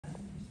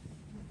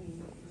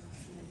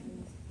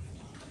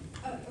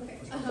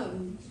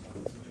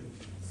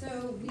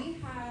So we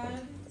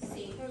have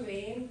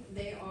Saint-Gobain.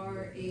 They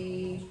are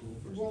a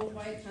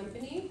worldwide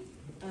company,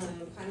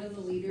 kind of the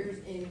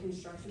leaders in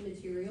construction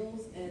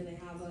materials, and they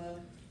have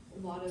a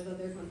lot of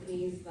other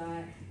companies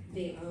that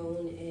they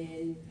own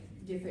in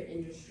different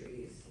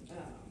industries.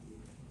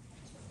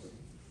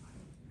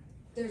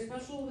 They're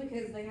special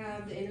because they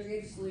have the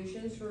integrated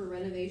solutions for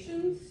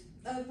renovations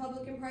of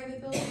public and private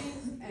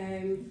buildings,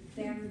 and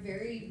they have a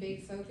very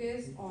big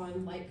focus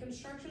on light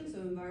construction, so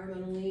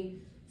environmentally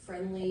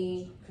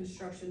friendly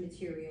construction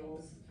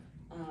materials,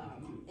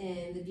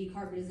 and the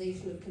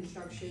decarbonization of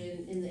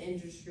construction in the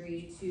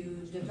industry to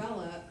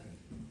develop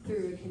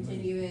through a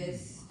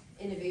continuous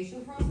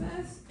innovation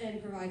process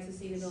and provide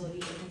sustainability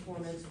and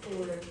performance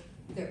for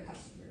their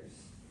customers.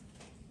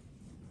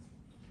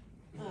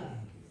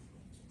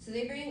 So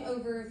they bring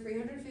over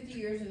 350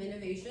 years of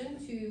innovation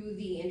to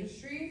the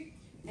industry,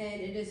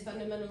 and it is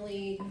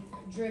fundamentally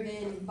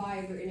driven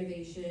by their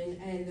innovation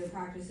and their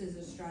practices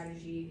and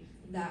strategy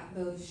that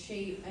both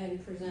shape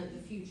and present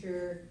the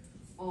future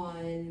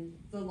on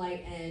the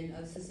light end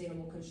of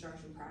sustainable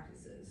construction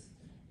practices.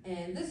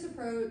 And this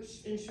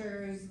approach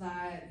ensures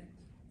that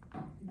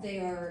they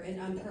are an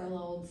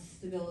unparalleled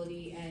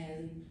stability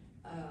and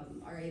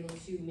are able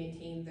to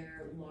maintain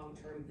their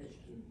long-term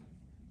vision.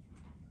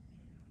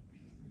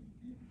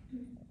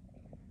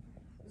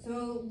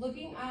 So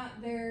looking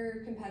at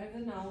their competitive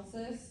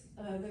analysis,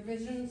 their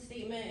vision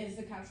statement is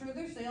to capture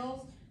their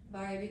sales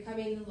by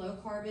becoming the low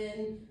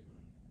carbon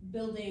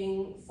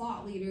building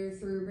thought leader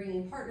through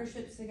bringing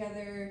partnerships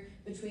together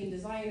between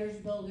designers,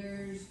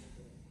 builders,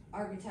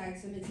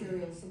 architects, and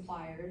material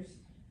suppliers.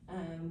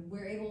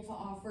 We're able to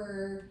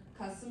offer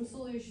custom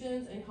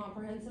solutions and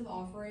comprehensive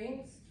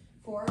offerings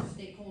for our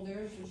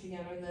stakeholders, which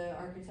again are the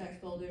architects,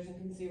 builders, and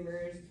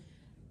consumers,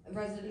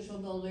 residential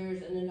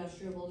builders, and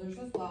industrial builders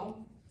as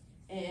well.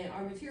 And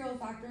our material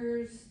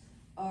factors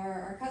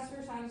are our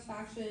customer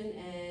satisfaction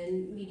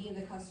and meeting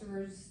the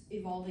customer's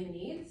evolving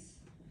needs.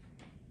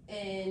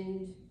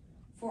 And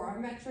for our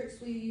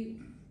metrics, we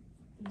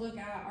look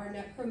at our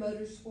net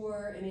promoter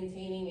score and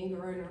maintaining and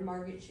growing our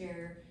market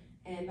share.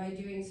 And by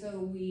doing so,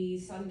 we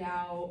send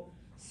out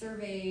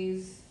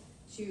surveys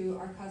to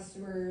our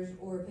customers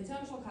or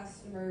potential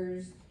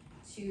customers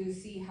to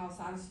see how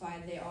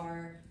satisfied they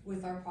are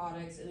with our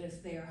products and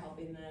if they are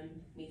helping them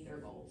meet their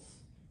goals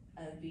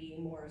of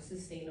being more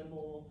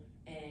sustainable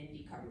and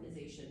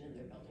decarbonization in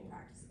their building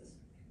practices.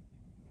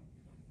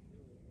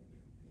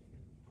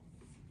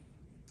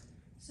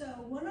 So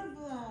one of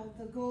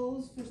the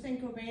goals for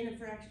Saint-Gobain and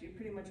for actually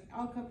pretty much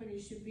all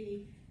companies should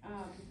be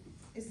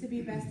is to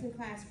be best in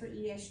class for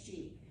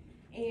ESG.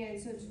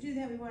 And so to do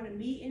that, we want to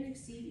meet and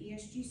exceed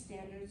ESG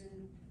standards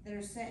that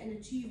are set and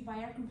achieved by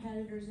our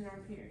competitors and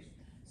our peers.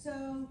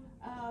 So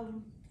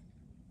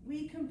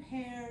we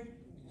compared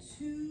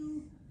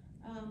two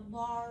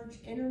large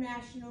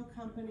international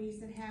companies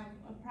that have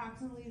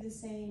approximately the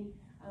same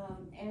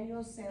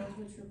annual sales,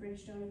 which were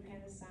Bridgestone and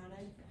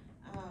Panasonic.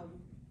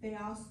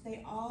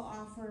 They all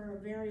offer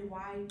a very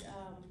wide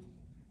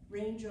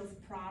range of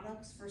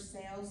products for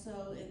sale.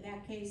 So in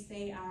that case,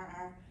 they are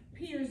our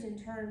peers in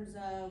terms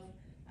of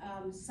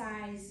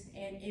size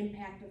and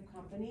impact of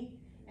company.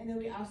 And then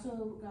we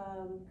also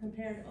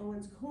compared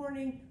Owens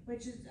Corning,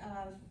 which is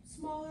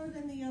smaller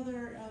than the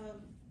other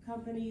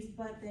companies,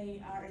 but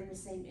they are in the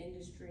same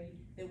industry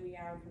that we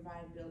are,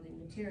 provide building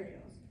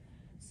materials.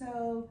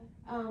 So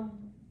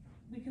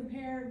we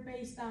compared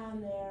based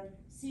on their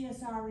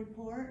CSR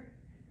report,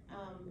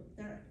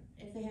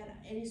 if they had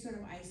any sort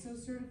of ISO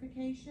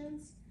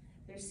certifications,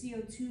 their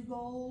CO2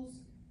 goals,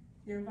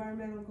 their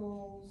environmental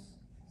goals,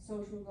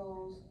 social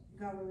goals,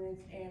 governance,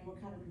 and what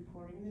kind of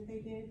reporting that they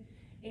did.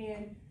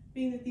 And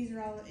being that these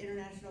are all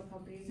international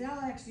companies, they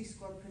all actually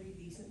score pretty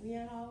decently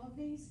on all of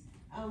these.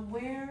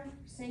 Where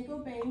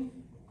Saint-Gobain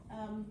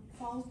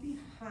falls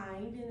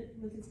behind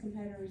with its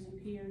competitors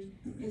and peers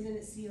is in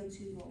its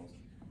CO2 goals.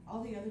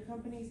 All the other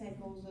companies had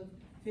goals of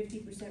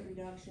 50%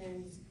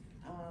 reductions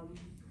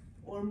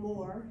or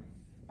more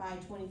by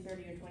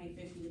 2030 or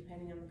 2050,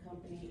 depending on the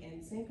company,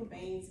 and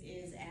Saint-Gobain's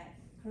is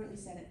currently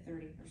set at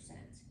 30%.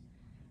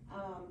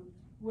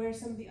 Where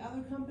some of the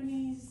other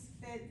companies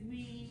that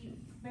we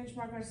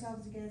benchmark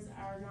ourselves against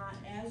are not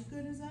as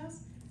good as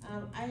us,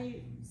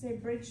 I say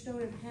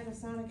Bridgestone and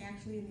Panasonic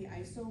actually in the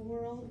ISO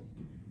world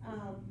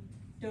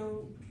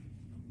don't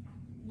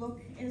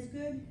look as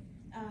good.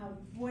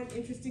 One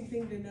interesting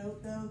thing to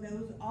note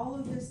though, all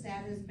of this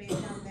data is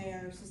based on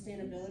their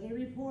sustainability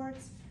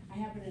reports. I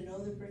happen to know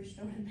that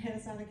Bridgestone and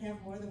Panasonic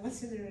have more than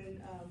what's in their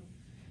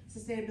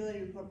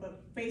sustainability report,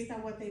 but based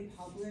on what they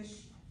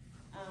publish,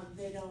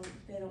 they don't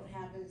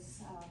have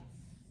as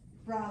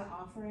broad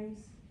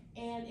offerings.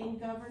 And in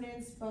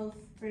governance, both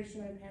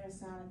Bridgestone and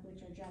Panasonic,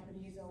 which are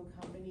Japanese-owned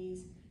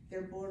companies,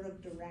 their board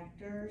of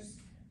directors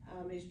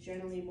is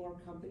generally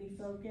more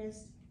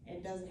company-focused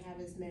and doesn't have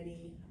as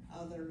many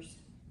others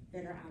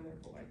that are on their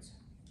boards.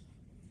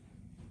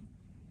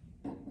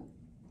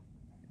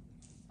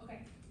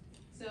 Okay,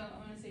 so I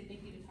want to say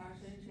thank you to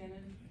Tasha and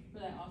Shannon for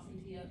that awesome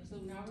tee Yep, so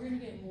now we're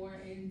gonna get more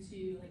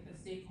into like the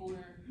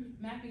stakeholder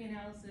mapping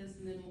analysis,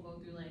 and then we'll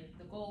go through like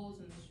the goals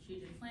and the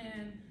strategic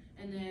plan,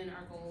 and then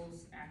our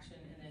goals,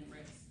 action, and then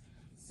risks.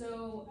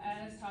 So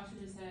as Tasha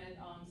just said,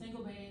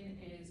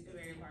 Saint-Gobain is a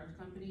very large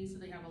company, so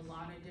they have a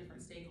lot of different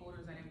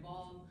stakeholders that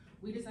involve.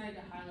 We decided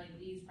to highlight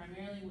these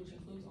primarily, which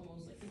includes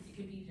almost like, it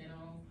could be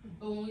general,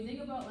 but when we think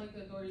about like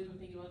the authorities, we're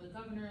thinking about the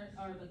governor,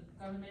 or the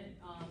government,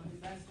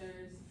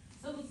 investors,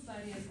 civil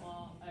society at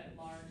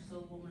large.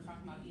 So when we're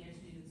talking about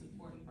ESG, it's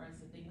important for us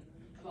to think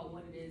about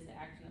what it is, the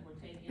action that we're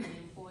taking, the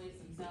employees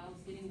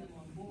themselves, getting them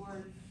on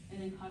board,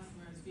 and then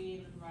customers, being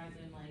able to provide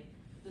them like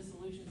the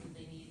solutions that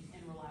they need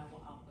and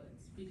reliable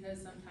outputs.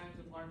 Because sometimes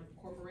with large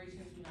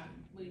corporations,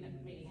 we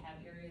may have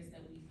areas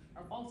that we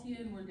are faulty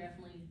in. We're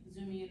definitely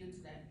zooming in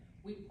into that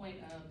weak point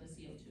of the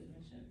CO2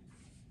 emission.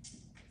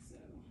 So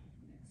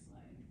next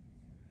slide.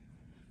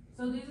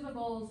 So these are the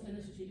goals in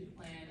the strategic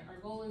plan.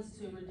 Our goal is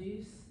to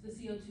reduce the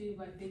CO2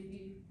 by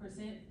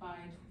 50% by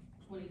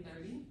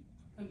 2030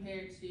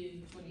 compared to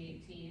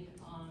 2018,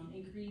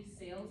 increase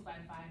sales by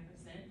 5%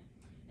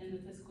 in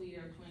the fiscal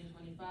year of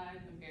 2025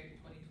 compared to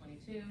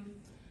 2022,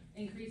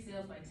 increase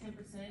sales by 10%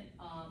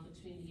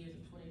 between the years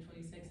of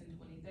 2026 and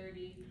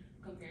 2030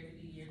 compared to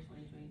the year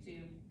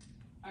 2022.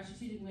 Our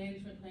strategic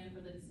management plan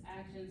for these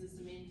actions is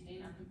to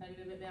maintain our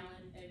competitive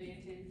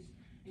advantage,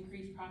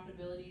 increase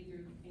profitability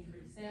through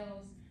increased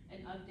sales,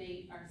 and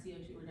update our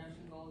CO2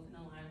 reduction goals and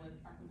align with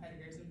our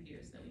competitors and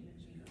peers that we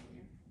mentioned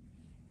earlier.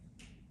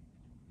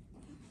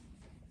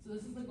 So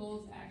this is the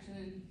goals,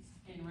 action,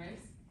 and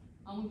risks.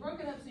 We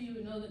broke it up so you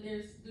would know that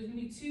there's gonna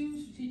be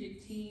 2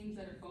 strategic teams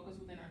that are focused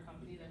within our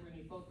company that we're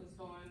gonna be focused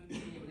on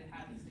being able to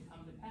have this to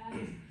come to pass.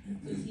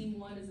 So team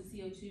 1 is the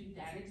CO2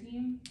 data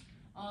team.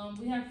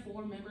 We have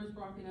 4 members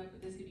broken up,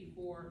 but this could be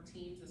 4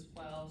 teams as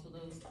well. So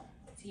those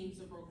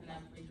teams are broken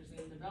up: research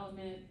and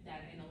development,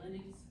 data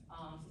analytics,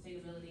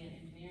 sustainability, and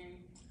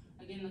engineering.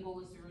 Again, the goal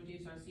is to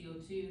reduce our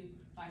CO2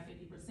 by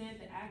 50%.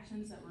 The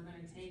actions that we're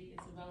gonna take is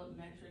develop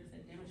metrics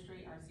that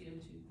demonstrate our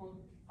CO2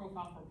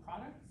 profile for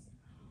products.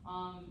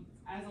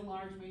 As a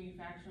large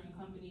manufacturing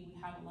company, we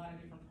have a lot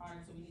of different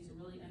products, so we need to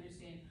really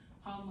understand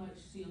how much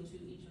CO2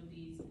 each of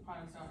these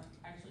products are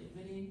actually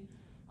emitting.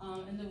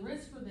 And the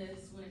risk for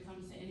this, when it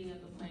comes to any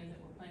of the plans that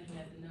we're planning, we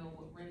have to know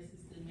what risk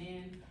is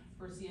demand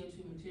for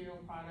CO2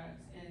 material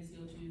products, and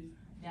CO2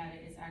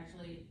 data is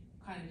actually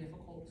kind of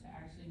difficult to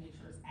actually make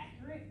sure it's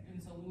accurate.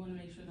 And so we wanna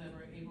make sure that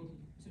we're able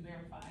to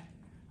verify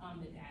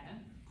the data.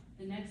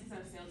 The next is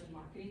our sales and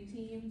marketing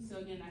team.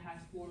 So again, that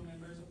has 4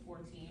 members or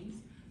 4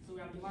 teams. So we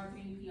have the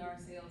marketing, PR,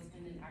 sales,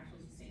 and then actual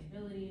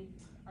sustainability.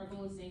 Our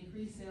goal is to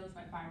increase sales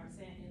by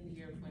 5% in the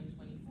year of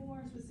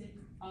 2024,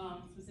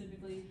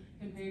 specifically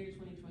compared to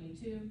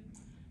 2022.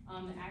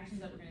 The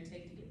actions that we're gonna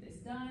take to get this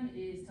done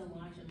is to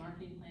launch a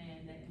marketing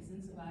plan that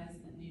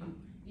incentivizes the new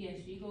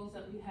ESG goals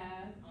that we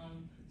have,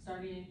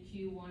 starting in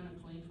Q1 of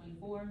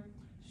 2024.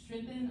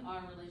 Strengthen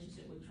our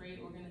relationship with trade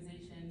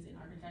organizations and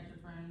architecture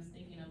firms,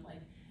 thinking of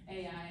like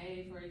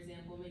AIA, for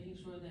example, making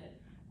sure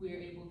that we are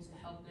able to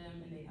help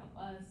them and they help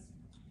us.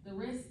 The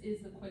risk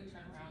is the quick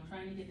turnaround.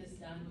 Trying to get this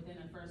done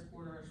within a first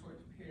quarter or short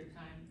period of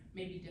time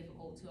may be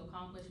difficult to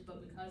accomplish,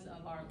 but because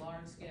of our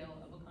large scale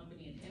of a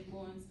company and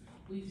influence,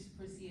 we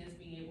foresee us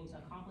being able to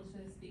accomplish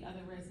this. The other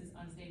risk is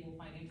unstable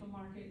financial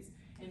markets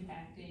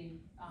impacting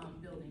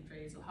building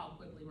trade, so how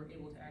quickly we're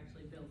able to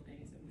actually build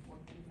things and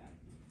work things out.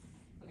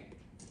 Okay,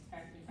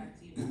 back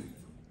to you.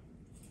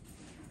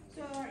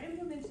 So our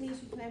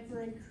implementation plan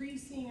for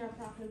increasing our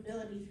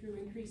profitability through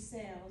increased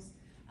sales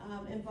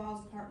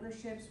involves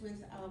partnerships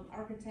with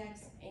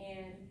architects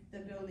and the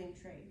building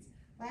trades.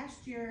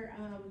 Last year,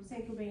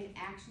 Saint-Gobain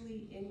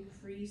actually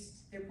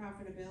increased their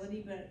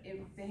profitability, but if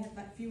they had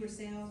fewer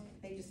sales,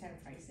 they just had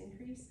a price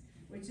increase,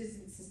 which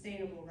isn't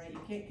sustainable, right?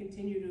 You can't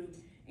continue to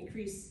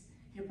increase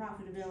your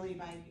profitability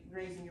by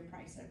raising your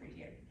price every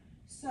year.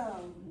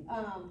 So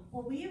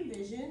what we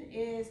envision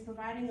is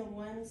providing a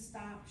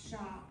one-stop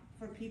shop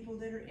for people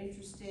that are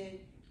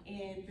interested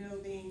in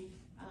building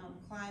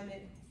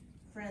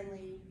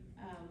climate-friendly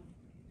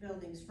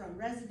buildings, from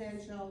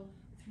residential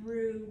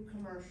through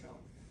commercial.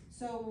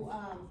 So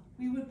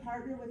we would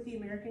partner with the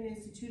American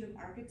Institute of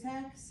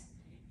Architects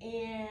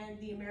and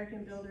the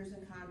American Builders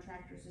and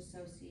Contractors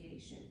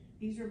Association.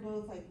 These are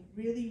both like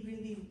really,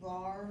 really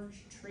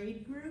large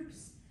trade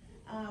groups.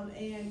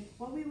 And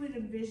what we would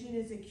envision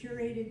is a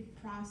curated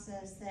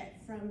process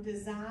that from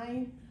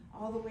design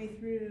all the way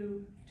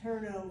through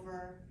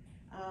turnover,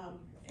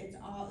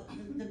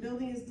 the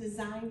building is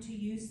designed to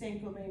use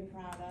Saint-Gobain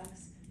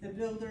products. The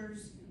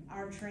builders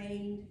are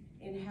trained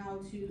in how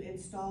to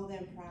install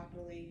them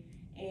properly,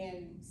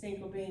 and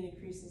Saint-Gobain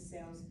increases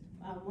sales.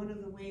 One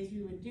of the ways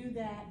we would do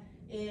that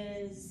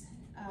is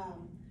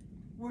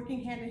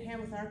working hand in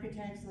hand with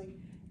architects. Like,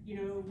 you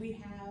know, we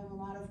have a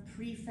lot of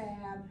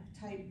prefab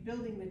type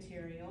building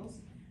materials.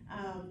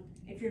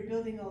 If you're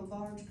building a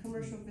large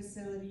commercial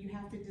facility, you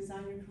have to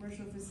design your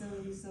commercial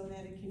facility so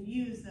that it can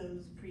use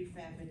those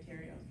prefab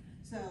materials.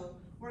 So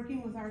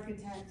working with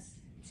architects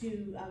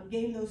to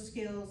gain those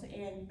skills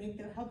and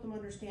help them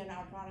understand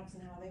our products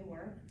and how they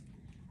work.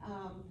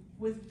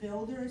 with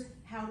builders,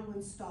 how to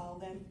install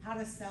them, how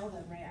to sell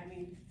them, right? I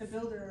mean, the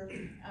builder,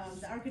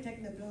 the architect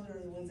and the builder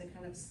are the ones that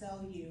kind of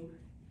sell you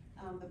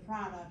the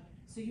product.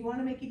 So you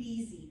wanna make it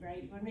easy,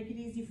 right? You wanna make it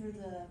easy for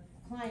the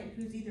client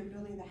who's either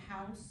building the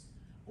house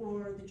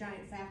or the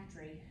giant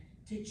factory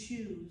to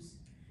choose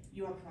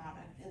your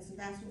product. And so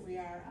that's what we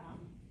are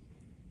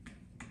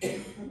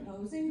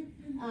proposing.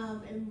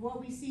 And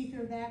what we see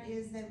through that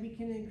is that we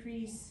can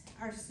increase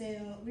our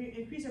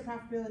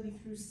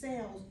profitability through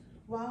sales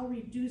while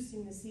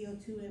reducing the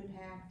CO2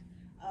 impact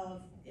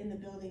in the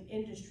building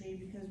industry,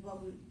 because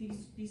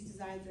these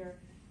designs are,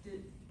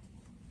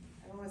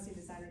 I don't want to say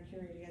designer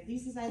curated yet,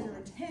 these designs are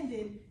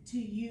intended to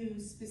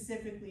use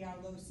specifically our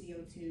low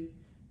CO2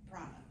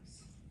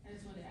 products. I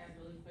just wanted to add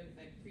really quick,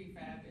 like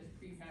prefab is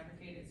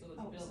prefabricated, so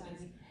it's built, Sorry.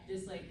 it's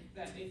just like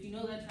that, if you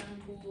know that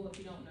term, cool, if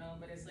you don't know,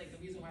 but it's like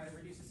the reason why they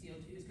reduce the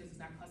CO2 is because it's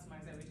not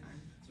customized every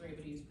time, so we're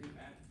able to use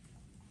prefab.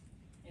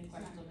 Any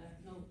questions on that?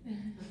 No.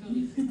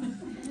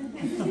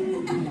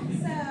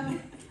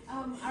 So,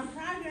 our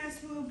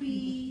progress will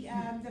be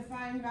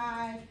defined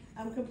by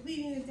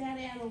completing the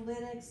data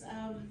analytics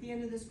at the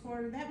end of this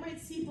quarter. That might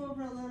seep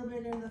over a little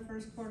bit in the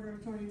first quarter of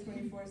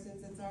 2024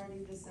 since it's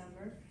already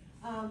December.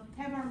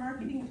 Have our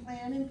marketing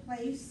plan in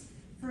place,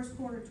 first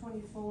quarter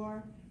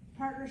 24.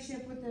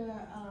 Partnership with the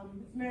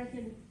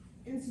American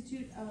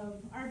Institute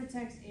of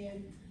Architects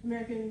and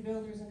American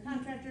Builders and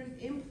Contractors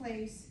in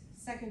place,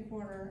 second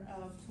quarter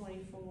of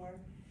 24.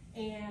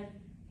 And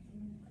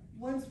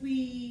once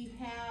we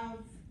have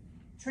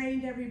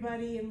trained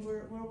everybody and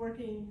we're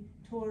working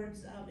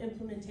towards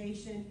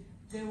implementation,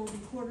 there will be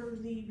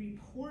quarterly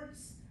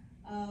reports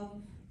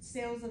of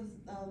sales of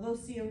low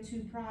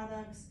CO2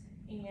 products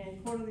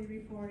and quarterly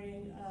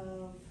reporting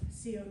of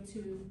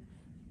CO2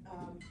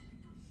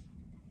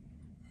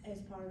 as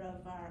part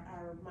of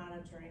our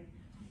monitoring.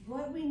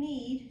 What we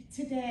need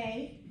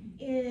today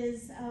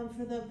is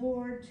for the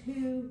board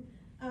to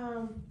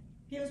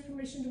give us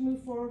permission to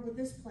move forward with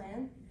this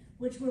plan,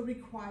 which will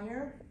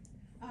require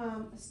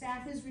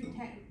staff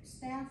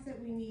that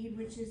we need,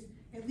 which is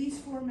at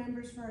least 4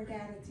 members for our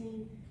data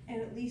team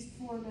and at least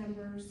 4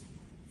 members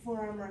for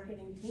our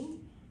marketing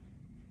team.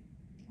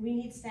 We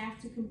need staff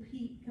to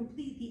complete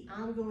the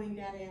ongoing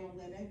data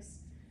analytics,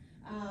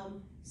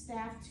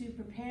 staff to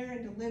prepare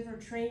and deliver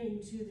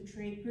training to the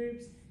trade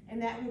groups,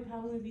 and that would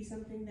probably be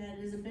something that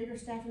is a bigger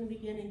staff in the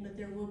beginning, but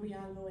there will be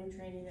ongoing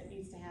training that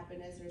needs to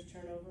happen as there's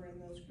turnover in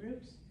those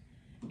groups.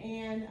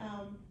 And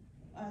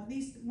at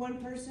least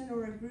 1 person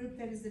or a group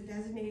that is the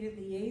designated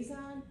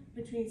liaison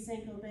between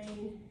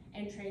Saint-Gobain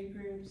and trade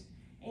groups,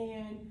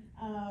 and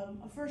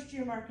a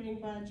first-year marketing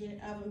budget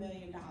of $1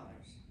 million.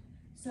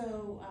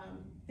 So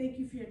thank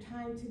you for your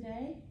time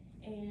today,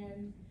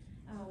 and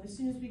as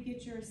soon as we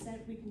get your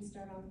assent, we can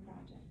start on the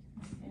project.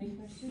 Any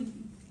questions?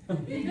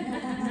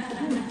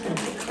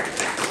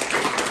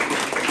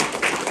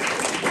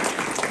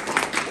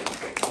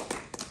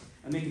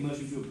 I make a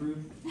motion to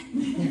approve.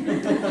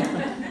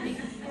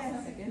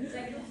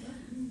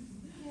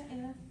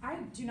 I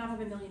do not have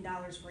 $1 million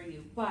for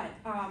you, but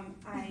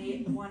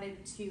I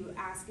wanted to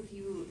ask if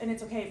you, and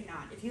it's okay if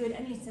not, if you had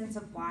any sense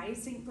of why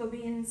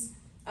Saint-Gobain's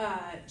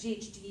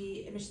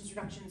GHG emissions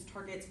reductions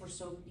targets were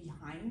so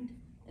behind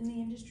in the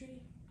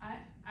industry? I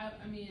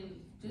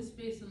mean, just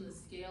based on the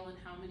scale and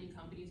how many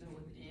companies are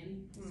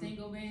within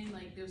Saint-Gobain,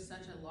 like there's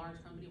such a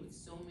large company with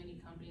so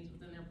many companies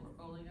within their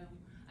portfolio.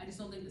 I just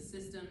don't think the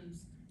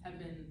systems have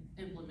been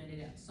implemented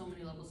at so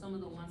many levels. Some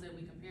of the ones that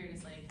we compared,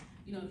 it's like,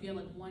 you know, if you have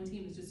like one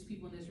team, it's just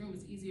people in this room,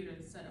 it's easier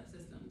to set up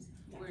systems.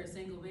 Yeah. Whereas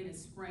Saint-Gobain is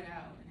spread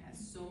out and has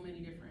so many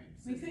different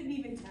systems. We couldn't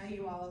even tell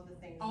you all of the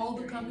things. All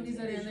the companies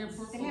that are in their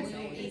portfolio.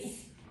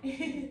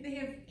 They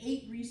have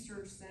 8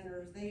 research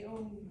centers. They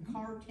own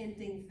car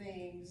tinting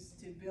things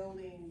to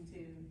building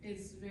to.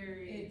 It's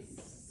very.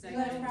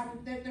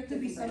 There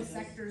could be some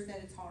sectors that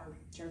it's hard.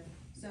 Sure.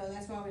 So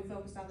that's why we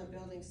focused on the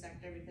building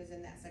sector, because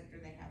in that sector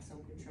they have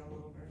some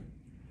control over.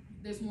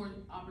 There's more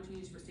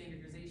opportunities for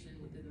standardization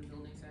within the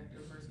building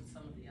sector versus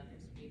some of the other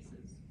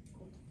spaces.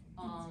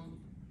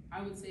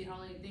 I would say,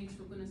 Holly, thanks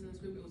for putting us in this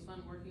group. It was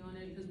fun working on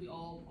it because we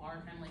all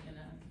are kind of like in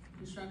a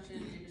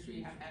construction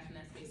industry, have passion in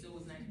that space. So it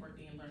was nice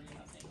working and learning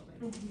about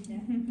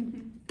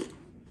Saint-Gobain.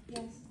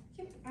 Yes.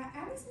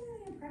 I was under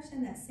the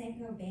impression that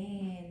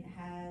Saint-Gobain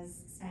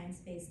has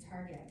science-based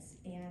targets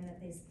and that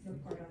they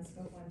report on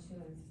scope 1,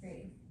 2, and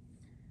 3.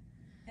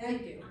 They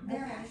do.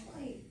 They're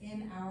actually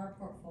in our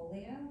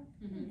portfolio,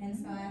 and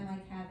so I'm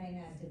like having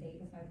a debate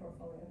with my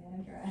portfolio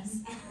manager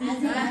as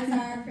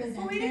our presenter.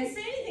 Well, we didn't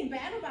say anything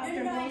bad about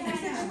them. No, I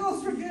said the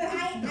goals were good.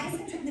 I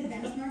sent him the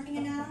benchmarking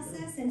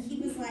analysis, and he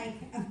was like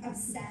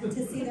upset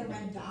to see the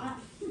red dot.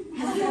 So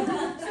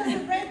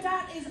the red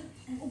dot is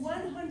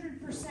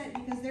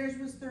 100% because there's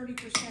theirs was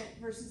 30%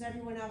 versus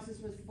everyone else's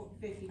was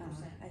 50%.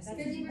 I see.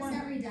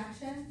 50%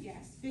 reduction?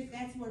 Yes,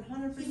 that's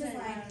 100% He was like-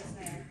 what is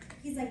there.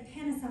 He's like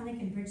Panasonic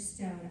and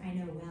Bridgestone, I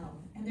know well,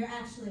 and they're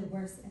actually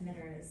worse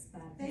emitters,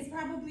 but. They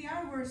probably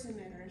are worse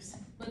emitters.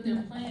 But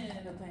their plan,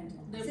 The plan to-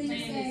 their So you're plan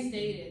saying- is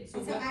stated, so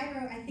So what, I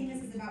wrote, I think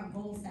this is about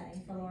goal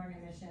setting for lowering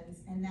emissions,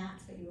 and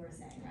that's what you were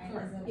saying, right?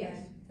 Correct. Was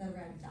Yes. the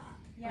red dot.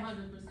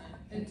 100%,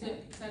 and to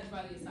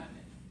satisfy the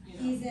assignment, you know.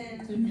 He's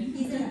in, to make-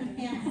 he's in a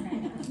panic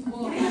right now.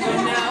 Well,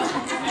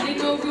 I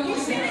didn't know if we You were.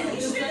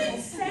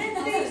 shouldn't send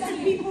things to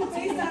people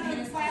based on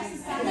a class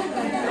assignment.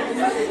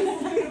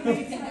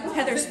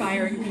 Heather's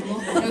firing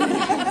people. And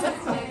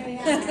also, like,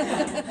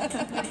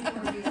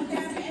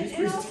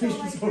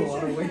 Presentations are a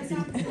lot of Fisher weight. has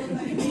not been able to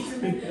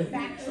major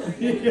factory.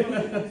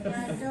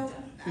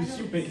 I She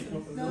don't makes up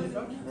a know million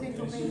if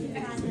single main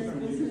primary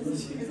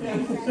business is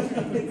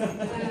manufacturing.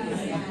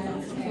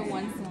 The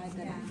one slide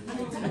that.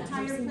 A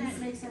tire plant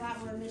makes a lot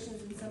more emissions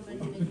than somebody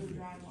making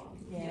drywall.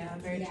 Yeah,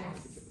 very true.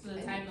 Yes. So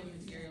the type of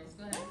materials,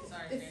 go ahead,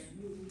 sorry, If,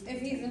 Shannon.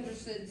 if he's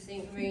interested,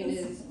 St. Cobain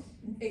is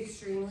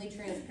extremely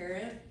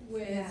transparent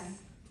with Yeah.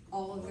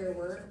 all of their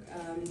work.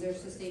 Their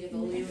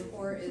sustainability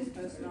report is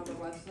posted on their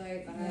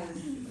website that has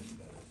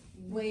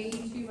way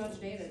too much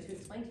data to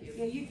explain to you.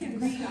 Yeah, you can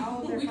read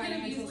all of their We could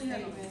have financial easily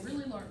had a statements.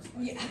 really large.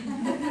 slide.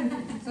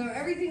 Yeah. So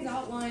everything's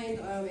outlined,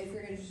 if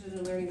you're interested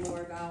in learning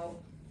more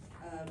about,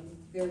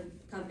 their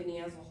company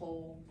as a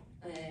whole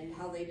and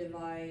how they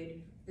divide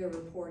their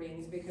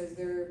reportings, because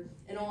they're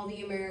in all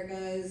the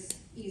Americas,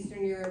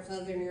 Eastern Europe,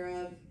 Southern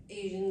Europe,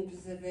 Asian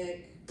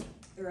Pacific,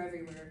 they're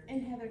everywhere.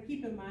 And Heather,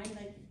 keep in mind,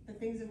 like, the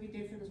things that we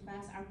did for this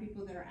class are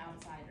people that are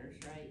outsiders,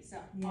 right? So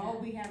Yeah. all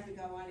we have to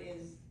go on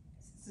is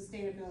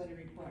sustainability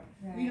report.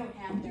 We Right. don't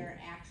have their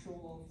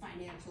actual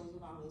financials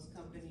of all those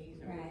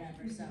companies or Right.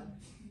 whatever, so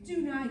do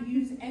not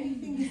use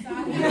anything you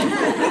saw here as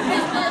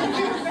part of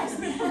your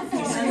investment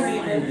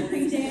portfolio.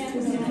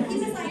 He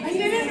was like. I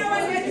didn't know I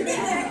had to make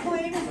that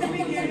claim at the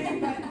beginning,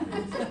 but.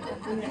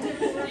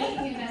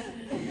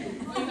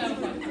 We got a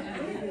question.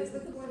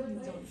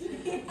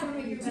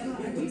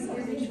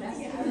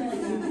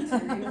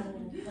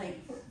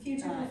 Like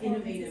future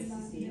innovative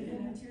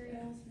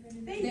materials.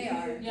 They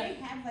are. They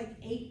have like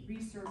 8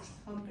 research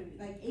companies,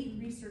 like 8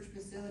 research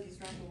facilities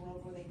around the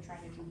world where they try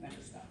to do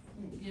better stuff.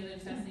 Yeah, they're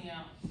testing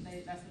out,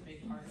 that's a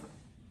big part of it.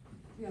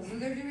 Yeah, so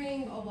they're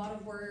doing a lot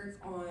of work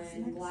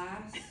on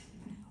glass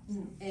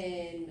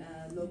and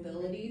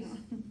mobilities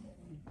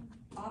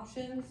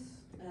options,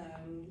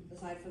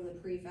 aside from the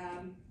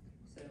prefab.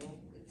 So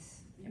it's,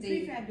 And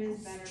they prefab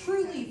is better.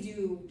 truly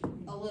do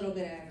a little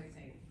bit of everything.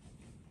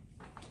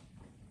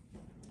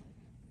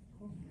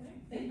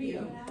 Thank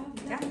you.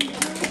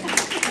 Yeah.